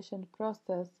animation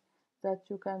process that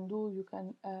you can do. You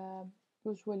can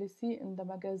usually see in the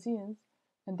magazines,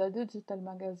 in the digital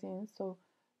magazines. So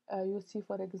you see,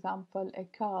 for example, a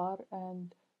car,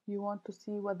 and you want to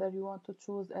see whether you want to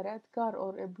choose a red car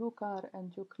or a blue car,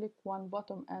 and you click one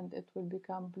button and it will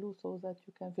become blue so that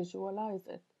you can visualize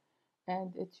it,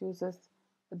 and it uses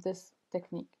this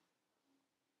technique.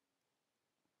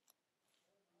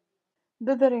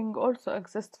 Dithering also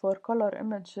exists for color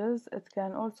images. It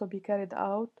can also be carried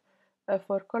out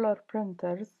for color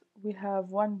printers. We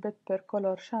have 1 bit per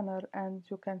color channel, and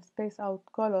you can space out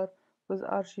color with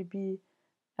RGB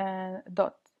and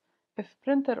dots. If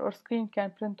printer or screen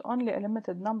can print only a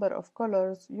limited number of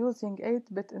colors, using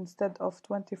 8-bit instead of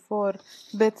 24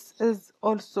 bits is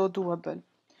also doable.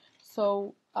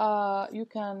 So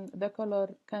the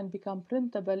color can become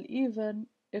printable even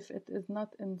if it is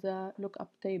not in the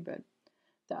lookup table.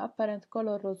 The apparent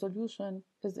color resolution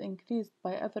is increased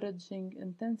by averaging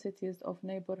intensities of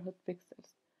neighborhood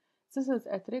pixels. This is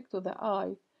a trick to the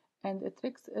eye, and it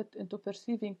tricks it into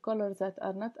perceiving colors that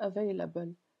are not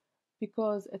available,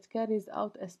 because it carries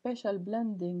out a special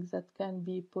blending that can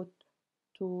be put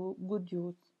to good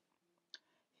use.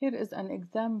 Here is an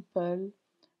example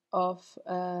of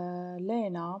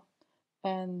Lena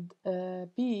and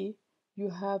B. You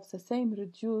have the same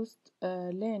reduced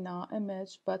Lena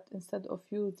image, but instead of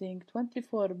using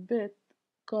 24-bit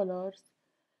colors,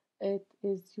 it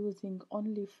is using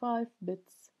only 5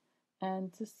 bits,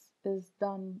 and this is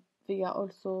done via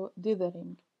also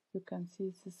dithering. You can see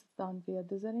this is done via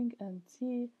dithering, and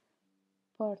C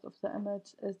part of the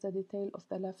image is the detail of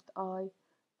the left eye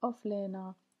of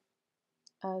Lena,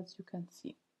 as you can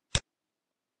see.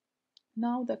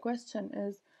 Now the question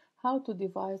is how to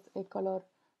devise a color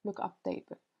lookup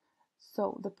table.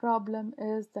 So the problem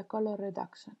is the color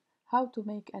reduction. How to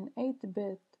make an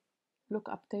 8-bit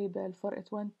lookup table for a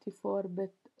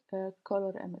 24-bit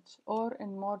color image, or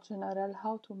in more general,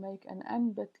 how to make an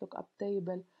n-bit lookup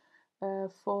table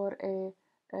for a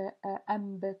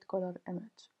m-bit color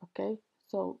image. Okay,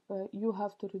 so you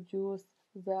have to reduce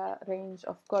the range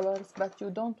of colors, but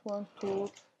you don't want to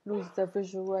lose the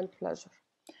visual pleasure.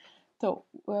 So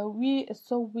we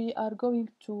are going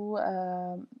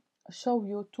to show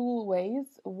you two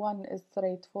ways. One is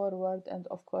straightforward and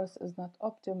of course is not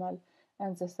optimal,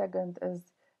 and the second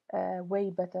is way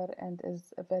better and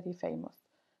is very famous.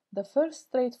 The first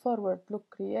straightforward look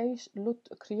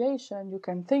creation you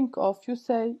can think of, you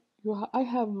say, I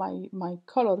have my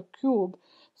color cube,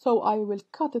 so I will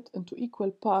cut it into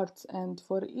equal parts, and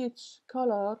for each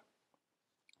color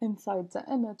inside the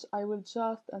image I will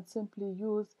just and simply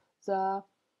use the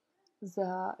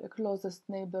closest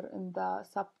neighbor in the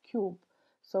subcube.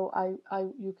 So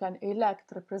you can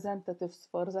elect representatives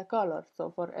for the color.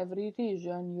 So for every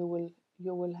region you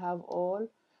will have all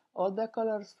the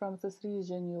colors from this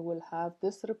region, you will have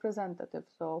this representative.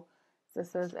 So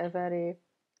this is a very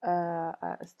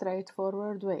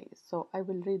straightforward way. So I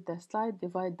will read the slide.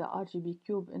 Divide the RGB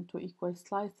cube into equal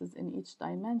slices in each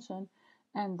dimension,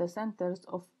 and the centers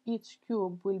of each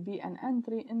cube will be an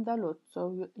entry in the LUT.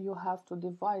 So you have to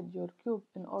divide your cube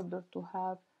in order to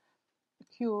have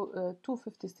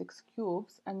 256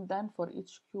 cubes, and then for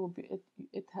each cube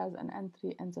it has an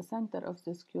entry, and the center of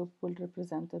this cube will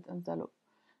represent it in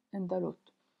the LUT.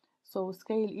 So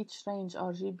scale each range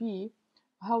RGB.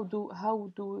 How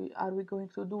are we going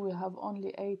to do? We have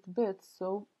only 8 bits,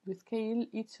 so we scale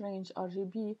each range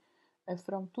RGB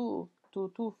from 2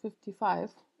 to 255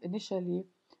 initially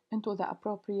into the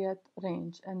appropriate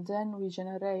range, and then we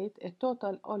generate a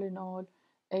total all in all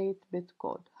 8-bit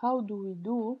code. How do we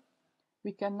do?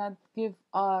 We cannot give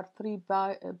R 3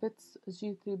 bits,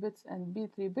 G 3 bits, and B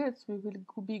 3 bits. We will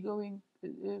be going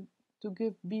to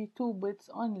give B 2 bits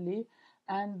only,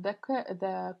 and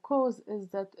the cause is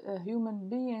that human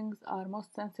beings are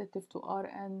most sensitive to R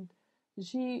and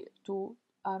G,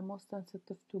 are most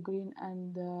sensitive to green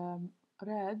and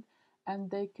red, and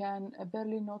they can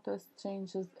barely notice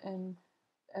changes in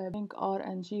R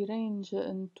and G range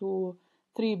into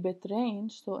 3-bit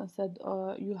range. So instead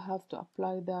you have to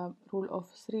apply the rule of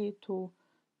 3 to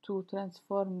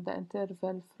transform the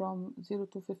interval from 0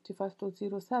 to 55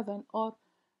 to 07, or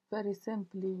very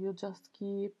simply you just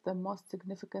keep the most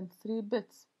significant 3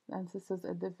 bits, and this is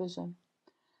a division.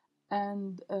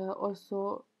 And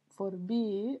also for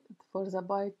B, for the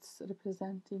bytes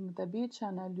representing the B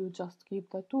channel, you just keep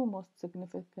the 2 most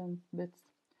significant bits,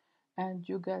 and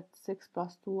you get 6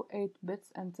 plus 2, 8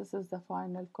 bits, and this is the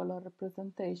final color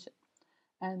representation.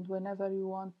 And whenever you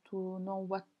want to know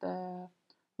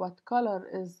what color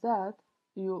is that,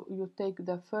 you take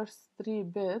the first 3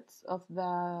 bits of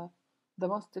the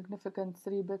most significant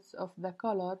 3 bits of the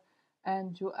color,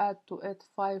 and you add to it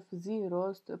 5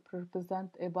 zeros to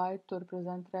represent a byte to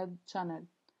represent red channel.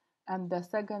 And the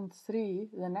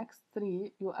next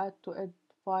 3, you add to it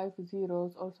 5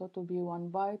 zeros also to be 1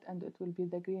 byte, and it will be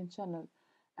the green channel.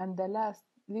 And the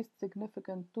least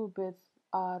significant 2 bits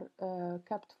are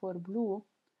kept for blue,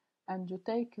 and you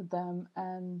take them,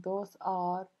 and those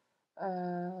are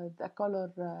the color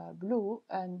blue,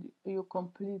 and you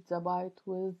complete the byte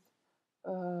with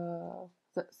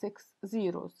the 6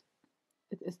 zeros.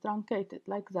 It is truncated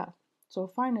like that. So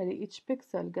finally each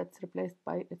pixel gets replaced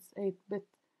by its 8-bit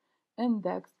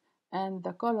index, and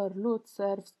the color LUT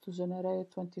serves to generate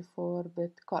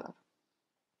 24-bit color.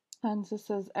 And this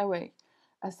is a way.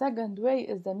 A second way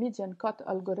is the median cut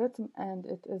algorithm, and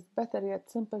it is better yet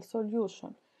simple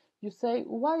solution. You say,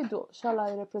 why shall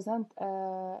I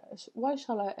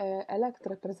elect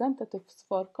representatives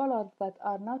for colors that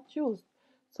are not used?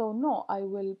 So no, I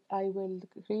will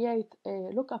create a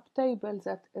lookup table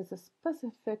that is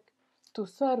specific to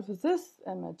serve this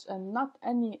image and not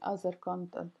any other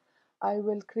content. I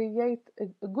will create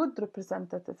a good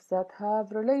representatives that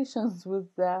have relations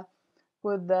with the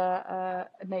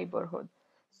neighborhood.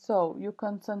 So you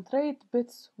concentrate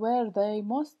bits where they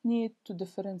most need to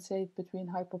differentiate between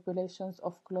high populations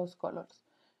of close colors.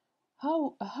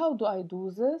 How do I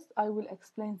do this? I will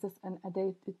explain this in a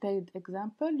detailed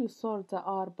example. You sort the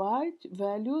R byte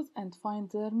values and find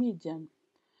their median.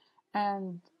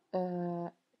 And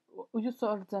you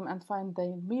sort them and find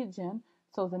the median.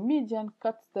 So the median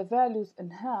cuts the values in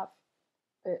half.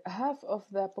 Half of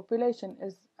the population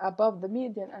is above the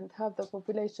median and half the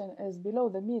population is below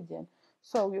the median.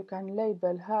 So you can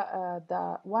label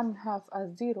the one half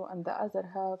as 0 and the other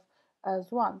half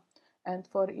as 1. And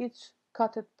for each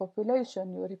cutted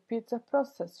population, you repeat the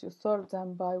process. You sort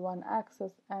them by one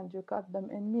axis and you cut them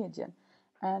in median.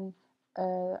 And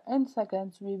in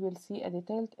seconds, we will see a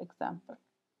detailed example.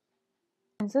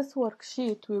 In this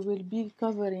worksheet, we will be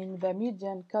covering the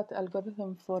median cut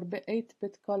algorithm for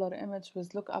 8-bit color image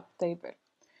with lookup table.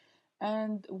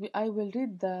 And I will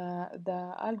read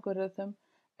the algorithm,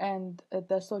 and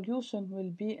the solution will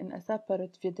be in a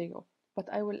separate video, but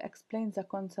I will explain the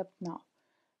concept now.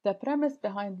 The premise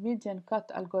behind median cut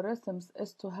algorithms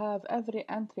is to have every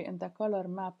entry in the color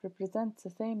map represent the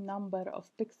same number of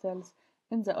pixels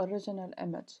in the original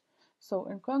image. So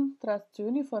in contrast to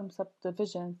uniform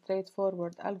subdivision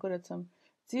straightforward algorithm,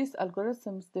 these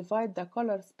algorithms divide the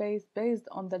color space based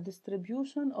on the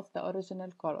distribution of the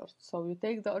original colors. So you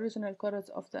take the original colors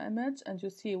of the image and you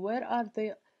see where are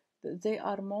they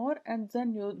are more, and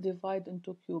then you divide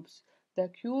into cubes. The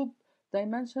cube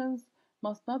dimensions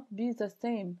must not be the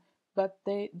same, but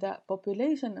the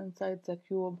population inside the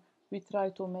cube, we try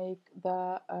to make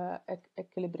the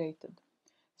equilibrated.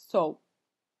 So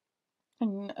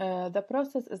the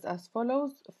process is as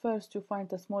follows. First, you find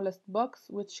the smallest box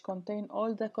which contain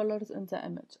all the colors in the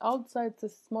image. Outside the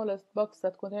smallest box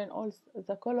that contain all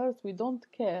the colors, we don't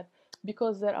care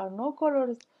because there are no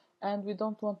colors and we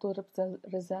don't want to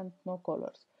represent no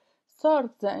colors.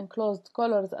 Sort the enclosed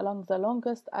colors along the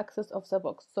longest axis of the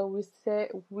box. So we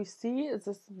see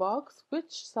this box,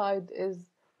 which side is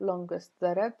longest,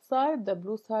 the red side, the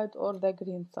blue side, or the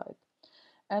green side.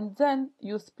 And then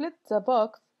you split the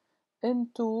box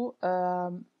into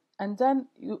and then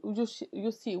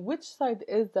you see which side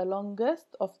is the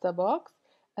longest of the box,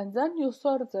 and then you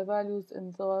sort the values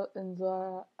in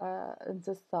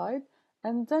this side,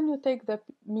 and then you take the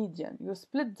median. You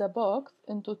split the box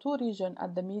into two regions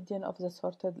at the median of the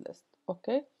sorted list.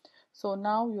 Okay, so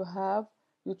now you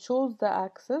choose the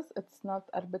axis. It's not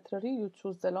arbitrary. You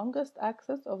choose the longest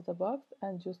axis of the box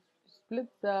and you split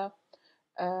the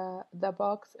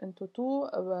box into two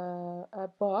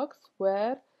box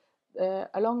where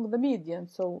along the median.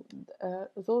 So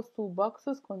those two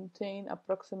boxes contain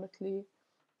approximately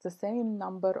the same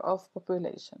number of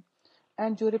population.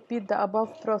 And you repeat the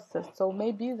above process. So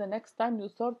maybe the next time you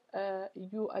sort,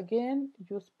 you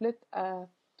split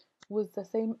with the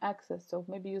same axis. So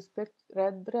maybe you split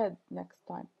red next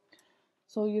time.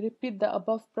 So you repeat the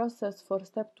above process for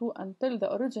step 2 until the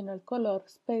original color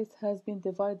space has been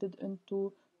divided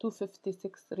into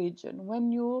 256 region.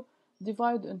 When you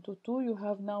divide into 2, you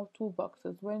have now 2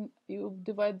 boxes. When you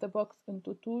divide the box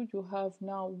into 2, you have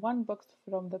now 1 box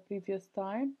from the previous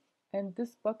time, and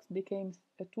this box became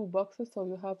 2 boxes, so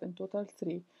you have in total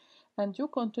 3. And you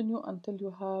continue until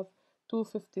you have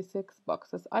 256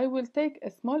 boxes. I will take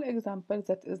a small example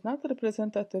that is not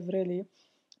representative really,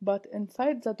 but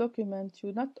inside the document,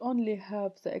 you not only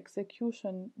have the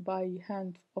execution by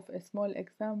hand of a small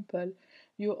example,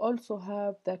 you also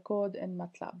have the code in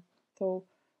MATLAB.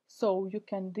 So you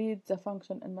can read the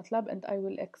function in MATLAB, and I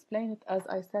will explain it, as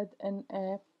I said, in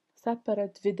a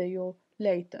separate video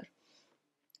later.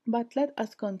 But let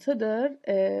us consider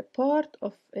a part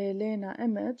of a Lena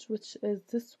image, which is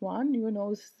this one. You know,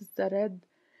 this is the red,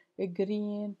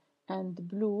 green, and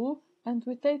blue. And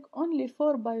we take only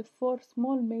 4 by 4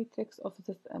 small matrix of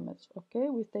this image. Okay,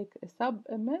 we take a sub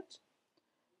image,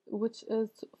 which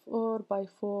is 4 by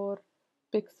 4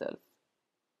 pixels.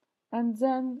 And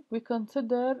then we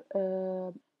consider,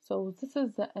 so this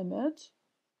is the image,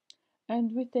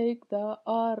 and we take the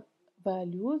R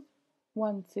values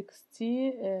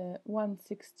 160,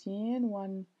 116,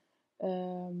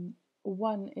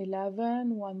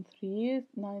 111, 13,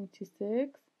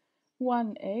 96,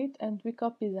 18, and we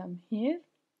copy them here.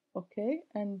 Okay,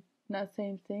 and now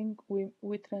same thing,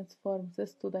 we transform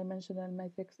this two-dimensional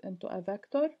matrix into a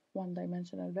vector,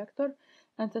 one-dimensional vector,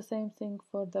 and the same thing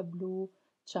for the blue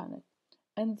channel.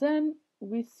 And then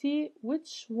we see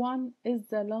which one is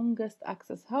the longest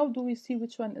axis. How do we see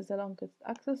which one is the longest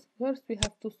axis? First, we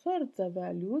have to sort the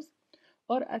values,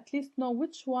 or at least know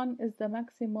which one is the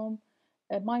maximum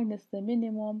minus the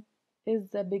minimum is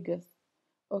the biggest.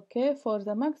 Okay, for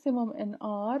the maximum in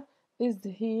R is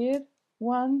here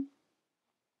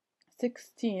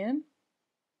 116.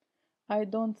 I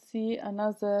don't see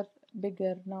another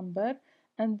bigger number,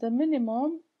 and the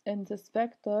minimum in this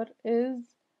vector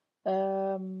is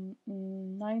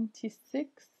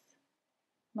 96,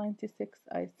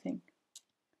 I think.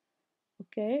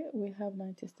 Okay, we have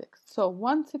 96. So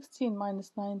 116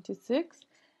 minus 96.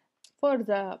 For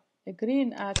the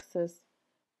green axis,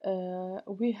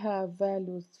 we have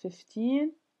values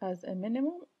 15 as a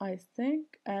minimum, I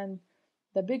think, and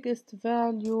the biggest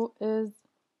value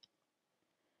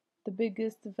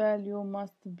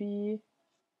must be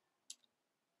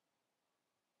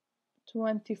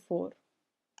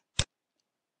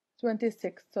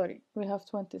 26, sorry, we have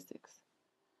 26.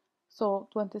 So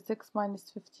 26 minus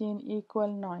 15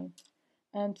 equal 9.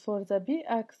 And for the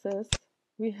b-axis,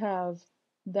 we have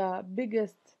the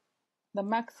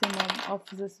maximum of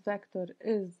this vector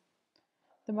is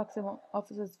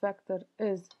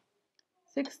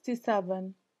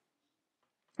 67,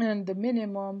 and the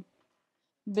minimum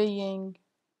being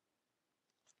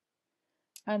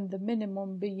and the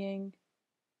minimum being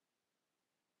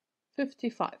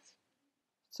 55.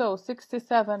 So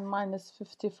 67 minus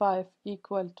 55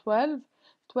 equal 12,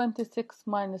 26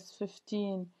 minus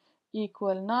 15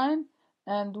 equal 9,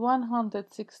 and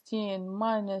 116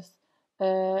 minus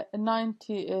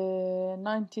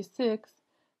 96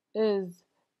 is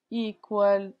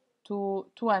equal to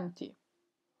 20.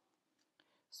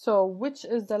 So which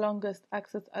is the longest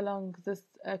axis along this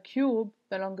cube?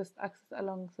 The longest axis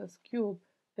along this cube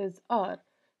is R.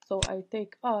 So I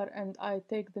take R and I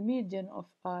take the median of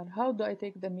R. How do I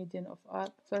take the median of R?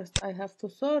 First I have to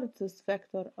sort this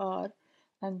vector R,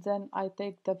 and then I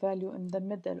take the value in the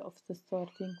middle of the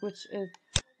sorting, which is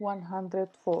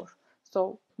 104.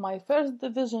 So my first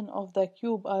division of the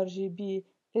cube RGB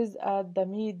is at the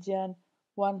median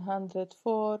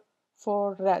 104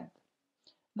 for red.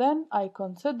 Then I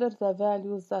consider the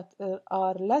values that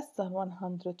are less than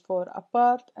 104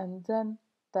 apart, and then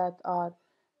that are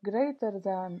greater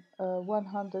than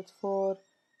 104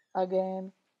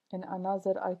 again in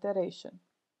another iteration.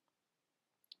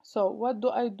 So what do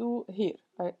I do here?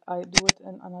 I do it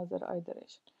in another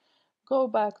iteration. Go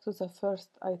back to the first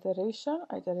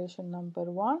iteration number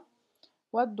 1.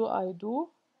 What do I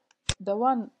do? The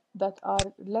one that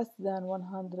are less than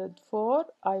 104,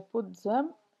 I put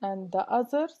them, and the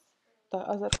other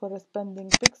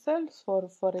corresponding pixels, for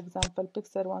example,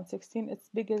 pixel 116, it's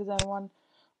bigger than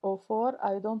 104,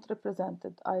 I don't represent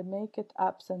it. I make it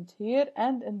absent here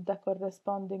and in the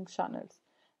corresponding channels.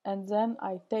 And then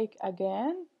I take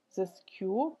again this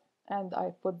cube and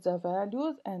I put the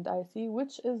values and I see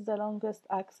which is the longest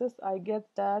axis. I get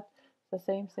that the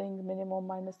same thing, minimum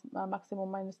minus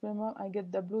maximum minus minimum. I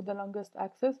get the blue, the longest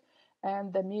axis,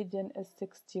 and the median is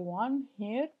 61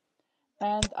 here.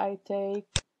 And I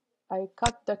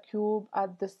cut the cube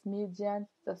at this median.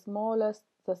 The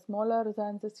smaller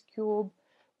than this cube,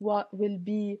 what will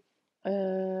be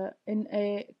in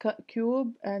a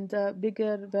cube, and the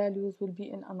bigger values will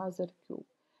be in another cube.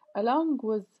 Along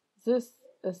with this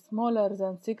smaller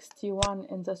than 61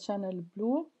 in the channel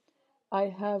blue, I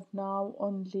have now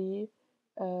only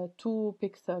 2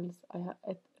 pixels. I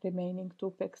have remaining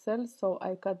 2 pixels, so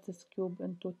I cut this cube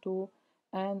into 2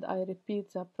 and I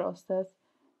repeat the process,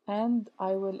 and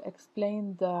I will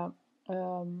explain the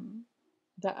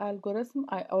algorithm.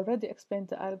 I already explained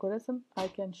the algorithm. I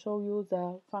can show you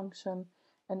the function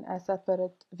in a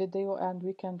separate video and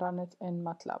we can run it in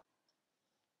MATLAB.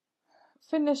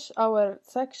 Finish our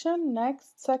section.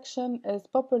 Next section is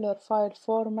popular file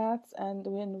formats, and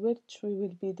in which we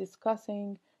will be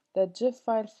discussing the GIF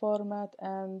file format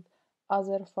and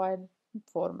other file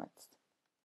formats.